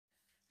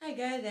Hi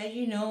guys, as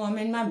you know, I'm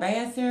in my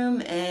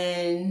bathroom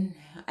and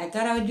I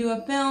thought I would do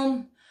a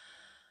film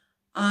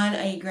on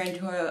a grand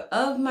tour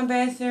of my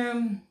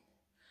bathroom.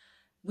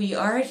 We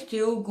are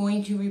still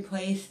going to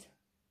replace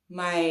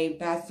my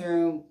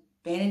bathroom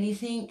vanity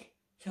sink,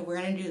 so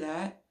we're going to do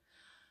that.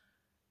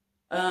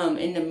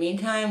 In the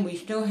meantime, we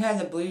still have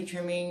the blue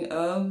trimming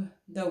of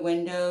the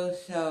windows,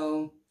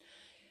 so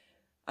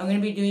I'm going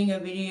to be doing a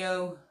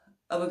video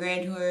of a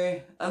grand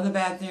tour of the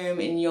bathroom,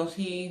 and you'll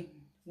see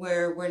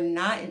where we're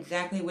not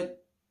exactly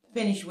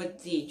finished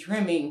with the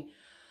trimming.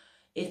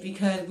 It's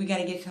because we got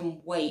to get some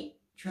white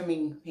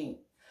trimming paint.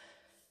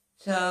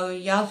 So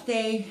y'all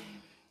stay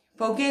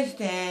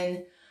focused,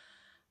 and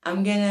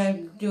I'm going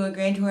to do a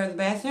grand tour of the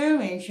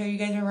bathroom and show you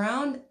guys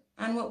around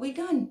on what we've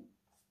done.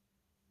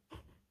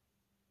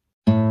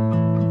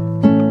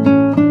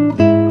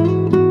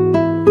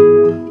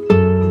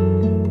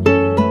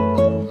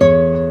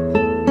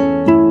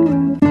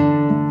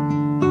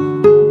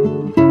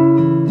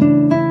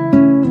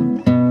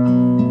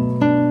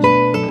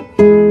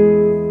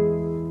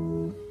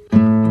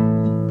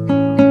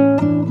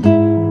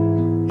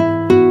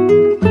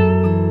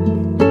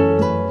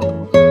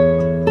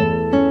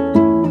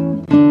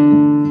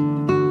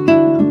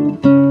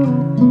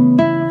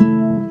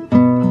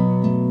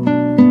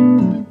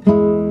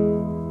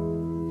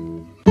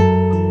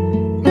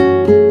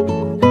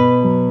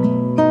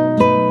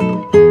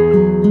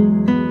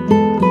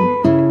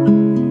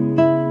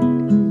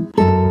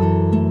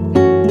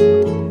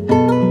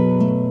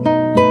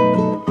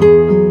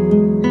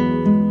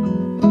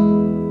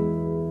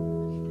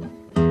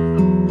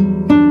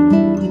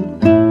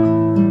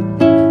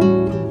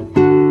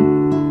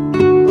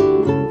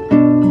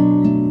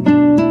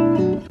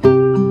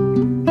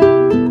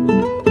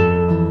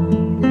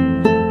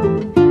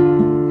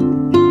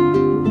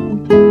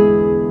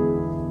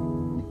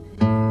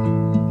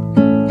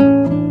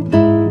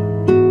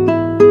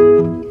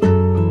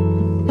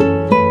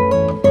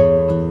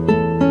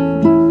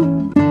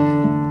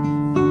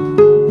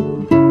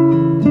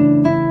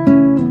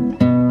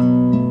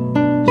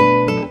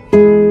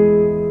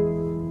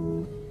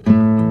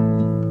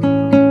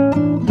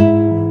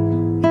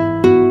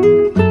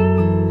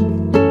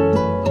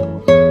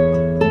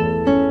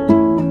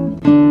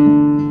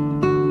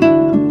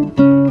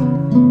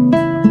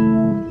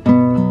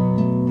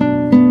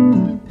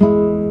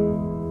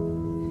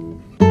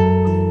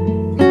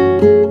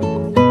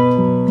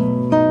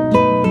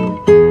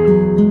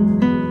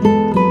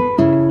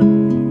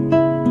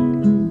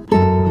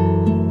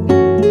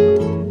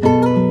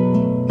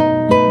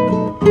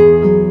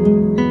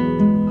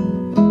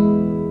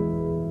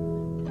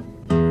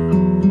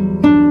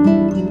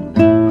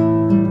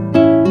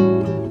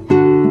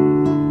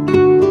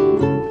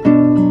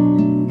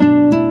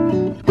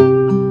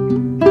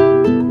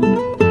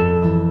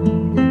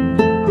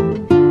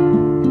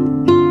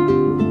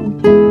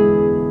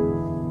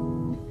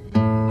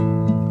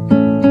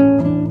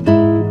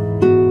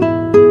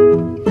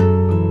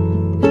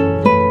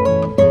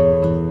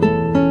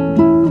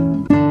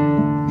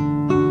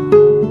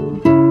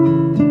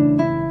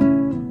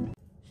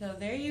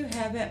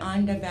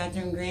 On the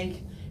bathroom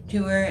grand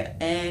tour,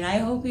 and I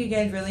hope you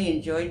guys really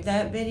enjoyed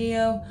that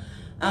video.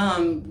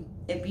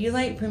 If you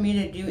like for me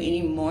to do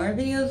any more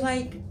videos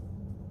like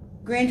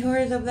grand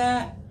tours of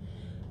that,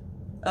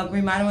 of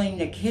remodeling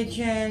the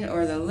kitchen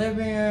or the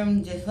living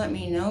room, just let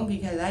me know,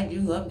 because I do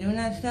love doing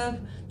that stuff.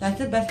 That's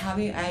the best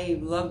hobby I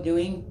love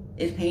doing,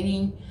 is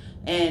painting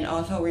and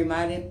also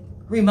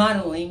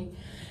remodeling.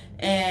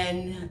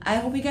 And I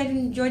hope you guys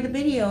enjoyed the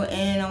video,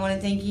 and I want to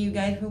thank you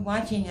guys for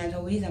watching. As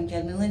always, I'm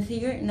Jasmine Lynn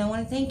Seeger, and I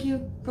want to thank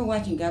you for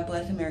watching. God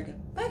bless America.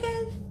 Bye, guys.